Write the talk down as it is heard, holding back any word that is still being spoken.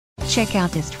Check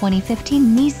out this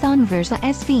 2015 Nissan Versa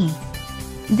SV.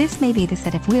 This may be the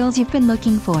set of wheels you've been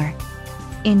looking for.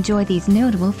 Enjoy these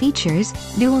notable features: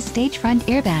 dual-stage front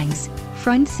airbags,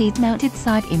 front seat-mounted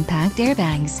side impact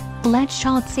airbags, latch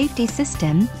child safety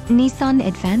system, Nissan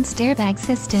advanced airbag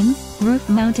system,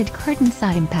 roof-mounted curtain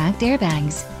side impact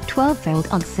airbags,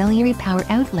 12-volt auxiliary power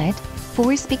outlet,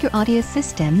 4-speaker audio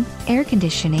system, air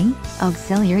conditioning,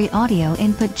 auxiliary audio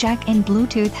input jack and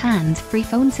Bluetooth hands-free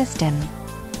phone system.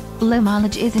 Low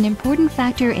mileage is an important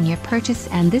factor in your purchase,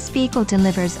 and this vehicle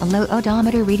delivers a low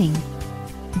odometer reading.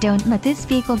 Don't let this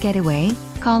vehicle get away.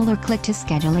 Call or click to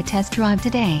schedule a test drive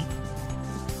today.